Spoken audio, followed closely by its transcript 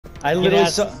I literally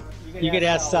saw. You could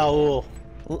ask Saul.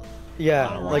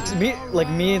 Yeah, like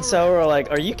me and Saul are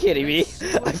like, are you kidding me?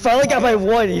 I finally got my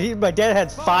 1. My dad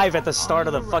had 5 at the start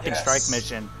of the fucking strike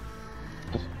mission.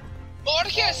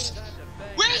 Marcus,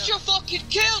 where's your fucking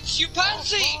kilt, you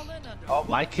pansy? Oh,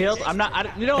 my kilt? I'm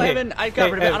not. You know, Evan, I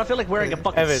got rid of it. I don't feel like wearing a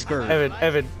fucking skirt.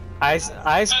 Evan, I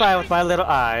spy with my little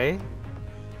eye.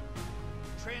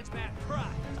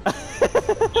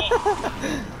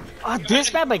 Oh,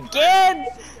 this map again!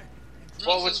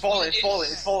 Well, it's falling. It's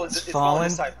fallen. This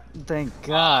time. Thank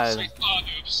God.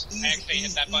 Oops.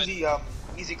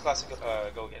 Easy classic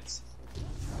go hits.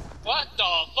 What the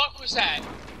fuck was that?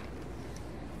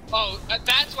 Oh,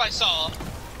 that's what I saw.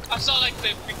 I saw like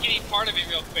the beginning part of it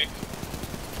real quick.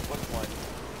 What one?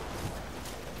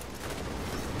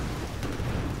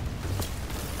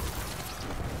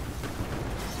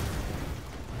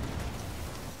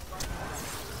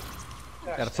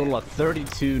 Got a total of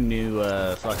 32 new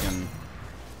fucking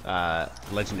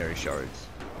legendary shards.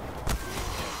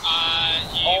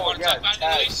 You want to talk about it,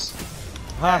 Luis?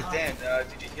 Huh? Dan,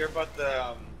 did you hear about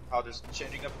the how they're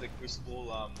changing up the Crucible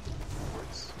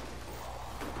words?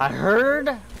 I heard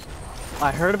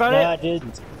about it. No, I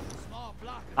didn't.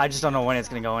 I just don't know when it's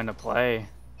gonna go into play.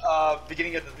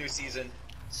 Beginning of the new season.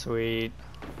 Sweet.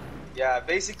 Yeah,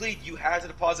 basically you had to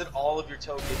deposit all of your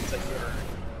tokens that you earned.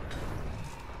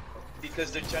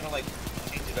 Because they're trying to like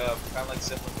change it up, kind of like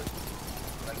similar with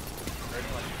like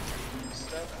earning like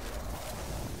stuff.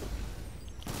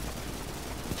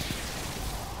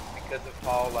 Because of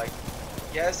how like,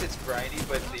 yes, it's grindy,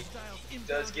 but it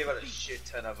does give out a shit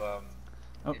ton of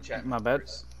enchantment. My bad.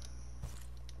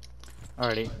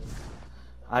 Alrighty.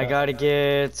 I gotta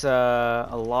get a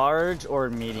large or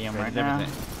medium right now.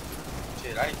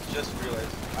 Shit, I just realized.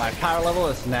 My power level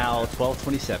is now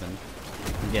 1227.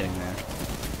 I'm getting there.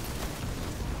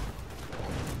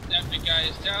 That big guy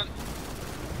is down.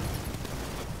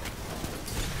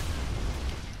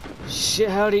 Shit,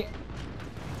 howdy.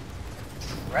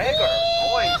 Drag are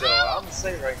annoying though, I'm gonna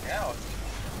say right now.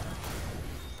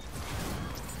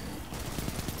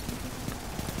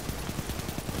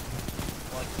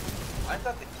 Like, I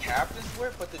thought the captains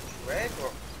were, but the drag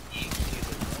are equally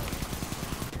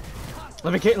annoying.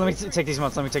 Let me take these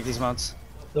mounts.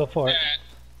 Go for it.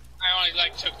 I only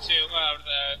like took 2 out of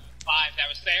the 5 that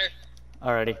was there.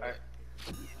 Alrighty.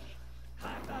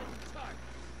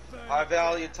 High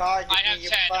value target. I have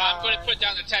 10. I'm going to put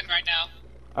down the 10 right now.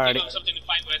 Alrighty. Give them something to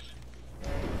fight with.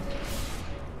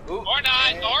 Ooh, Or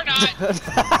not, or not.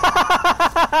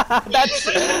 That's.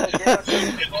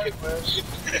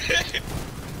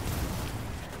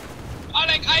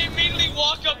 I immediately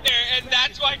walk up there, and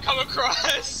that's what I come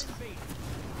across.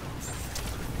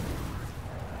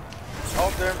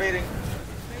 Oh, they're invading.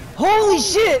 Holy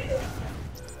shit!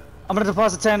 I'm gonna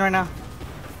deposit 10 right now.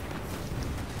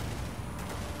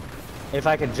 If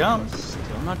I could jump.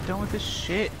 Still not done with this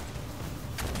shit.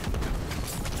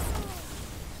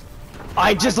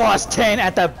 I just lost 10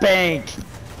 at the bank.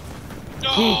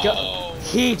 No.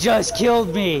 He just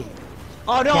killed me.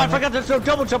 Oh no, I forgot to throw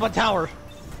double jump on tower.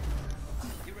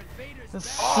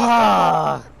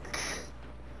 Fuck.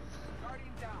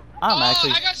 I'm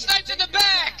actually. I got sniped in the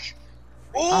back.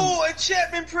 Oh,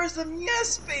 enchantment prism,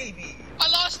 yes, baby. I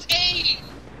lost 8.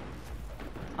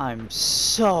 I'm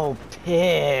so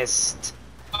pissed.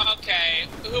 Okay,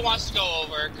 who wants to go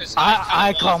over? Cause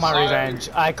I call my revenge.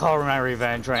 I call my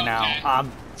revenge right now. I'm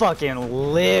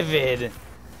fucking livid.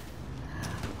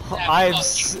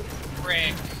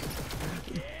 Frick.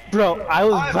 Bro, I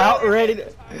was about ready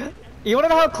to. You wanna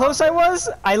know how close I was?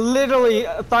 I literally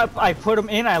thought I put him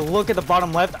in. I look at the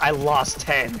bottom left. I lost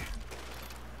 10.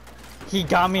 He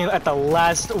got me at the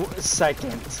last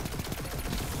second.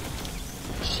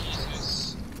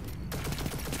 Jesus.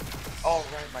 Oh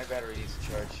right, my battery needs to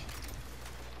charge.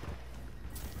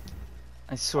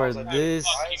 I swear this.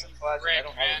 Frick,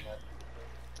 man.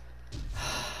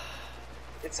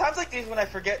 It sounds like these when I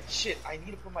forget shit. I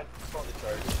need to put my phone to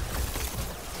charge.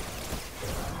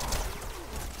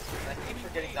 And I keep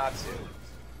forgetting not to.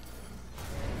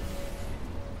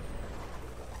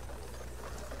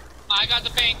 I got the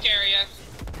bank area.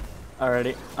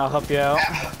 Alrighty, I'll help you out.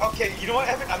 Okay, you know what,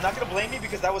 Evan? I'm not gonna blame you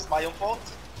because that was my own fault.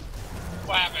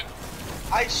 What happened?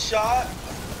 I shot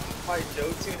my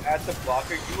Jotun at the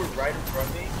blocker. You were right in front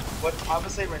of me. But I'm gonna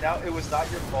say right now, it was not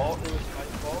your fault. It was my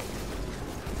fault.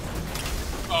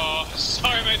 Oh,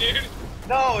 sorry, my dude.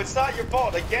 No, it's not your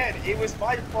fault. Again, it was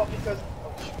my fault because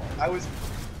I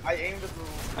aimed at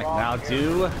the wrong Now area.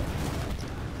 do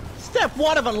step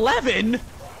 1 of 11.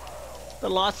 The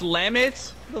lost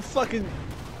limits. The fucking.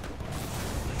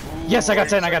 Yes, I got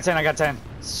 10.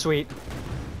 Sweet.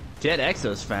 Dead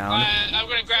Exos found. I'm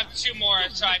gonna grab 2 more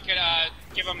so I could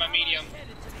give him a medium.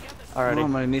 Alrighty.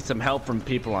 I'm gonna need some help from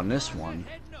people on this one.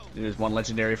 There's one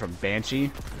legendary from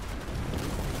Banshee.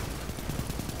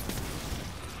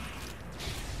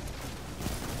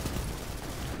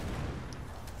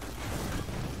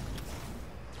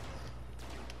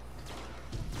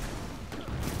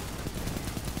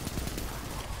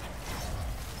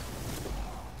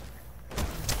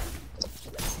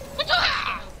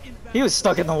 He was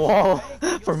stuck in the wall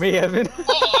for me, Evan.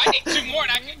 Oh, I need 2 more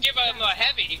and I can give him a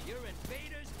heavy.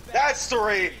 That's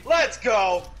 3. Let's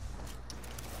go.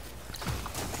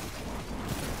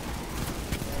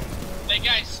 Hey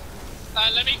guys,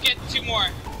 let me get 2 more.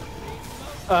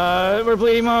 We're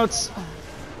bleeding motes.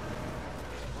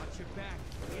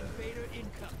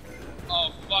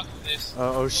 Oh, fuck this.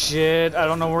 Oh shit, I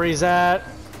don't know where he's at.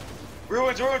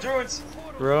 Ruins, ruins, ruins.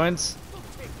 Ruins.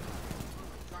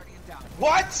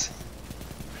 What?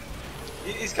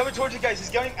 He's coming towards you guys.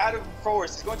 He's going out of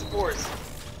forest. He's going to forest.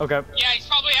 Okay. Yeah, he's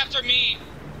probably after me.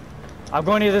 I'm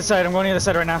going to the other side. I'm going to the other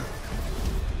side right now.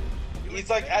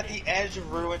 He's like at the edge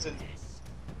of ruins and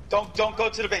don't go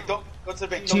to the bank. Don't go to the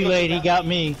bank. Too late, he got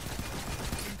me.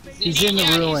 He's in the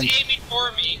ruins. He's aiming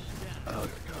for me.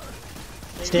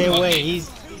 Stay away, Okay. he's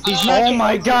Oh not.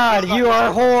 my god, you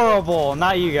are horrible.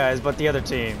 Not you guys, but the other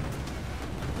team.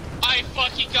 I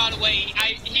fucking got away.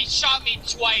 He shot me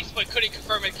twice but couldn't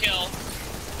confirm a kill.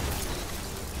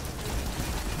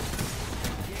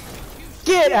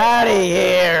 Get out of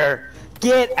here.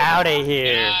 Get out of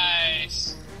here.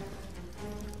 Nice.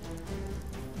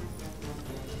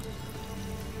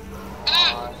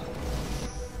 Ah!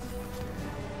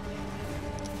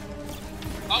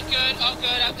 All good,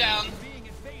 I'm down.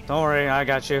 Don't worry, I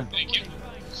got you. Thank you.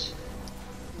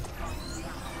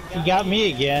 He got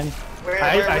me again.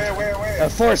 Where?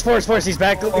 Force. He's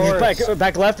back. He's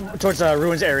back left towards the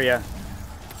ruins area.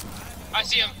 I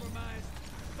see him.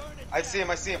 I see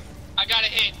him. I got a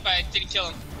hit, but I didn't kill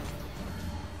him.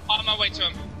 On my way to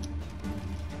him.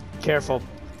 Careful.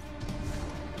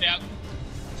 Yeah.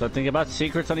 So think about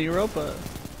secrets on Europa.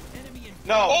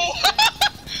 No. Oh!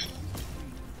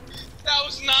 That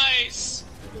was nice,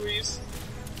 Luis.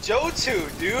 Jotun,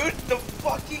 dude. The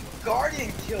fucking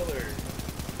Guardian Killer.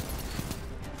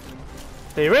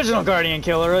 The original Guardian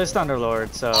Killer is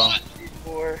Thunderlord, so. Oh,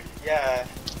 Before, yeah.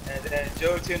 And then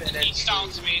Jotun, and then he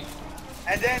stomped me.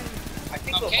 And then I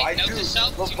think Okay, note to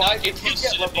self, do not Leviathan. get If you close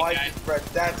get to the big Leviathan Fred,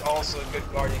 that's also a good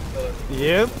Guardian Killer.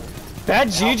 Yep. That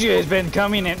Juju has been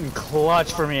coming in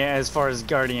clutch for me as far as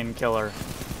Guardian Killer.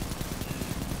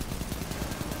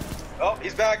 Oh,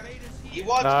 he's back. He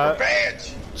wants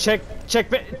revenge. Check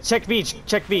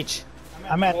beach.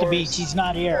 I'm at the beach. He's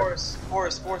not here.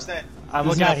 Forest then. I'm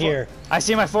He's looking not at here. I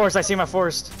see my forest. I see him in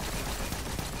forest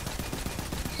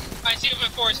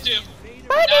too.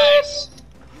 Nice.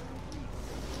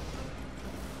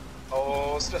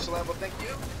 Oh, special ammo, thank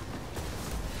you.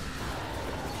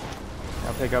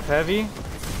 I'll pick up heavy.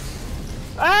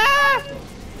 Ah!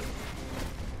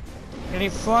 And he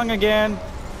flung again.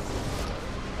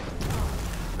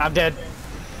 I'm dead.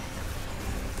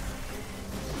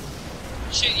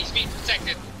 Shit, he's being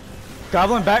protected.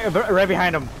 Goblin back, right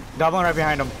behind him. Yeah,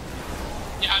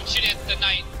 I'm shooting at the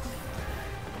knight.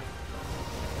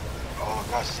 Oh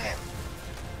gosh, Sam.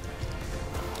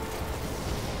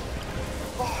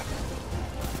 Fuck.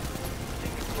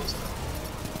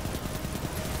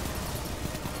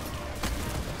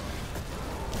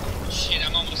 Shit,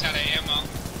 I'm almost out of ammo.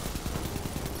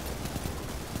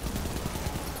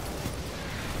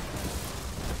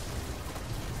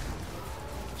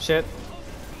 Shit.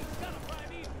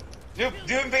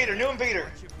 New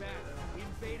invader.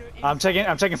 I'm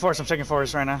checking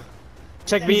forest right now.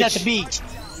 Check beach. He's at the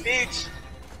beach.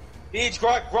 Beach,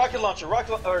 rocket launcher,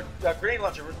 grenade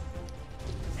launcher.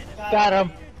 Got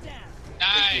him.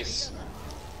 Nice.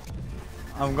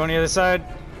 I'm going to the other side.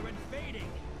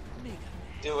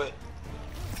 Do it.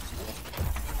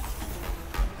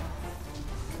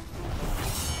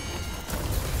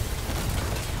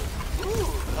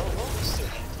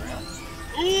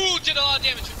 Ooh, did a lot of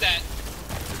damage with that.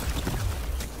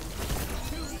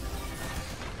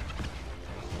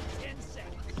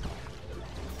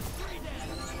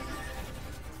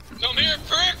 Come here,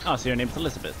 prick! Oh, so your name's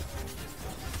Elizabeth.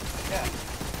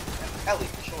 Yeah. Ellie,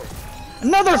 for sure.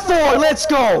 Another 4. Let's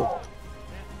go.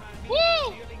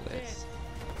 Woo! Liz.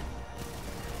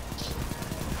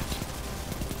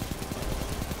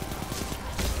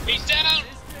 He's down!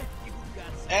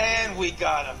 And we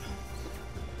got him.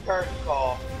 Curtain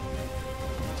call.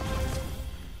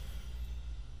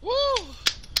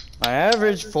 I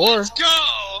averaged 4. Let's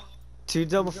go! 2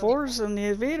 double 4s on the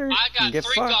Invader. I and got get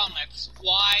 3 fucked. gauntlets.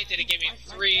 Why did it give me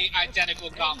 3 identical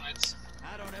gauntlets?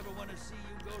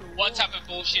 What type of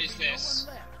bullshit is this?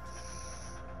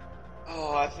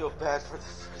 Oh, I feel bad for the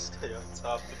first guy up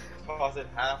top. The deposit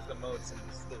half the moats and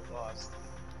we still lost.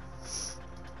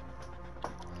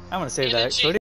 I'm gonna save Yeah, that. the